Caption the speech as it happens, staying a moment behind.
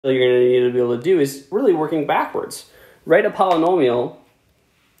you're going to need to be able to do is really working backwards. Write a polynomial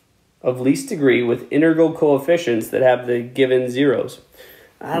of least degree with integral coefficients that have the given zeros.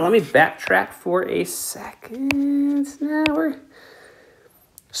 Let me backtrack for a second.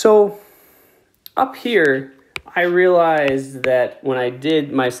 So up here, I realized that when I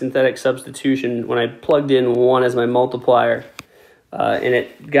did my synthetic substitution, when I plugged in 1 as my multiplier, and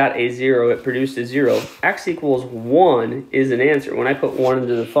it got a 0, it produced a 0. X equals 1 is an answer. When I put 1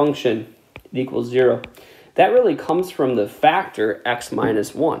 into the function, it equals 0. That really comes from the factor x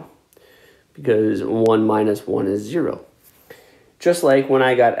minus 1, because 1 minus 1 is 0. Just like when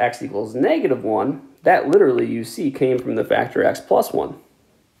I got x equals negative 1, that literally, you see, came from the factor x plus 1.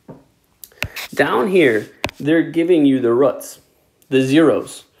 Down here, they're giving you the roots, the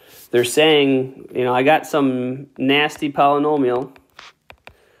zeros. They're saying, you know, I got some nasty polynomial.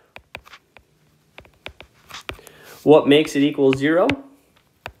 What makes it equal 0?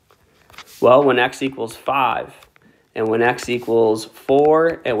 Well, when x equals 5, and when x equals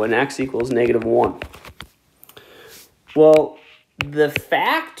 4, and when x equals negative 1. Well, the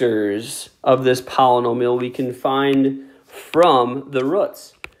factors of this polynomial we can find from the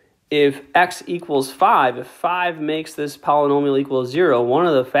roots. If x equals 5, if 5 makes this polynomial equal 0, one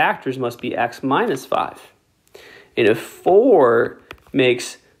of the factors must be x minus 5. And if 4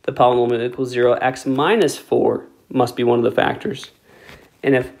 makes the polynomial equal 0, x minus 4 must be one of the factors.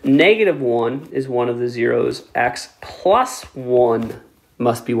 And if negative 1 is one of the zeros, x plus 1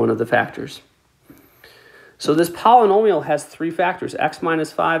 must be one of the factors. So this polynomial has 3 factors, x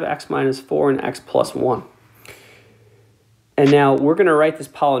minus 5, x minus 4, and x plus 1. And now we're going to write this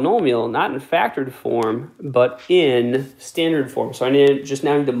polynomial not in factored form, but in standard form. So I need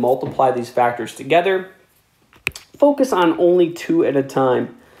to multiply these factors together. Focus on only 2 at a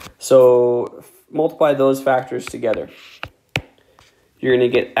time. So multiply those factors together. You're going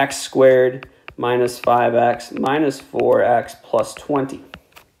to get x squared minus 5x minus 4x plus 20,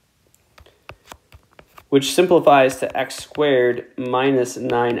 which simplifies to x squared minus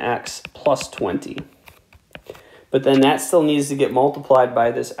 9x plus 20. But then that still needs to get multiplied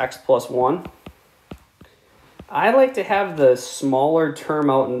by this x plus 1. I like to have the smaller term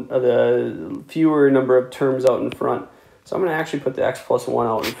out, the fewer number of terms out in front. So I'm going to actually put the x plus 1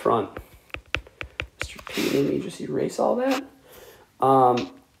 out in front. Mr. P, maybe just erase all that.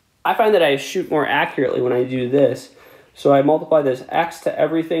 I find that I shoot more accurately when I do this. So I multiply this x to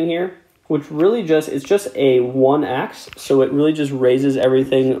everything here, which really it's just a 1x. So it really just raises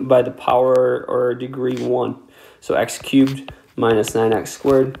everything by the power or degree 1. So x cubed minus 9x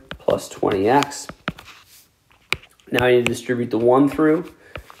squared plus 20x. Now I need to distribute the 1 through.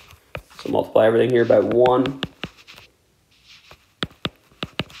 So multiply everything here by 1.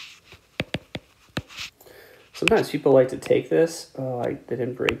 Sometimes people like to take this. Oh, they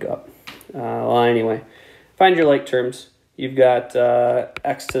didn't break up. Well, anyway, find your like terms. You've got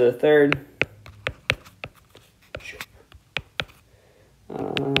x to the third.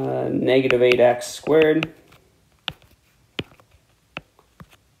 Negative 8x squared.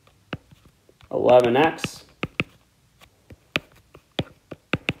 11x.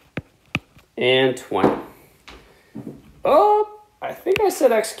 And 20. Oh, I think I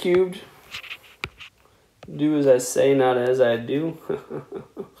said x cubed. Do as I say, not as I do.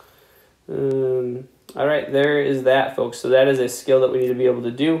 All right, there is that, folks. So that is a skill that we need to be able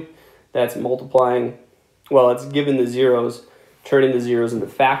to do. That's multiplying, well, it's given the zeros, turning the zeros into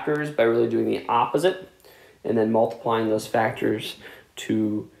factors by really doing the opposite, and then multiplying those factors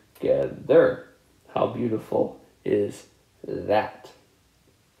together. How beautiful is that?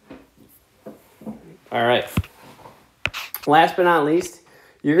 All right. Last but not least,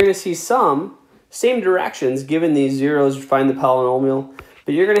 you're going to see some same directions given these zeros to find the polynomial,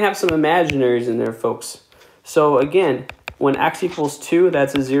 but you're going to have some imaginaries in there, folks. So again, when x equals 2,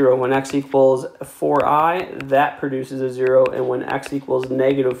 that's a 0. When x equals 4i, that produces a 0. And when x equals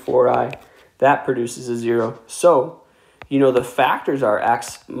negative 4i, that produces a 0. So, you know, the factors are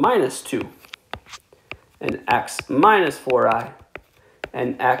x minus 2, and x minus 4i,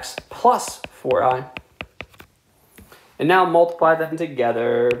 and x plus 4i. And now multiply them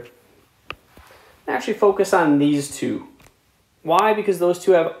together. Actually focus on these two. Why? Because those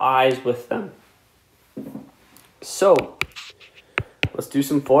two have i's with them. So let's do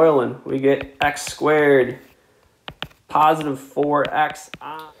some foiling. We get x squared positive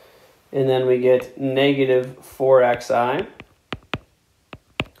 4xi, and then we get negative 4xi,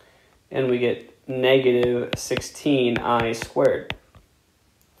 and we get negative 16i squared.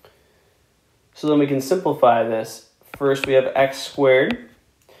 So then we can simplify this. First we have x squared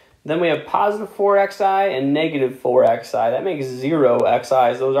Then we have positive 4xi and negative 4xi. That makes 0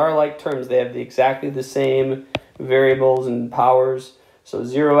 xi's. Those are like terms. They have exactly the same variables and powers. So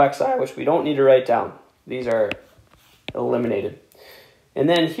 0 xi, which we don't need to write down. These are eliminated. And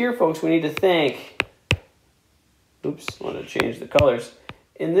then here, folks, we need to think, oops, I want to change the colors.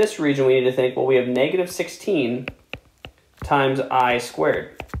 In this region, we need to think, well, we have negative 16 times I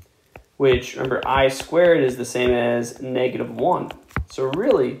squared, which, remember, I squared is the same as negative 1. So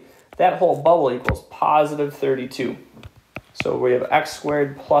really, that whole bubble equals positive 32. So we have x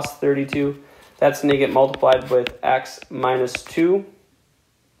squared plus 32. That's going to get multiplied with x minus 2.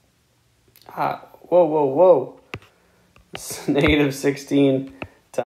 Whoa. It's negative 16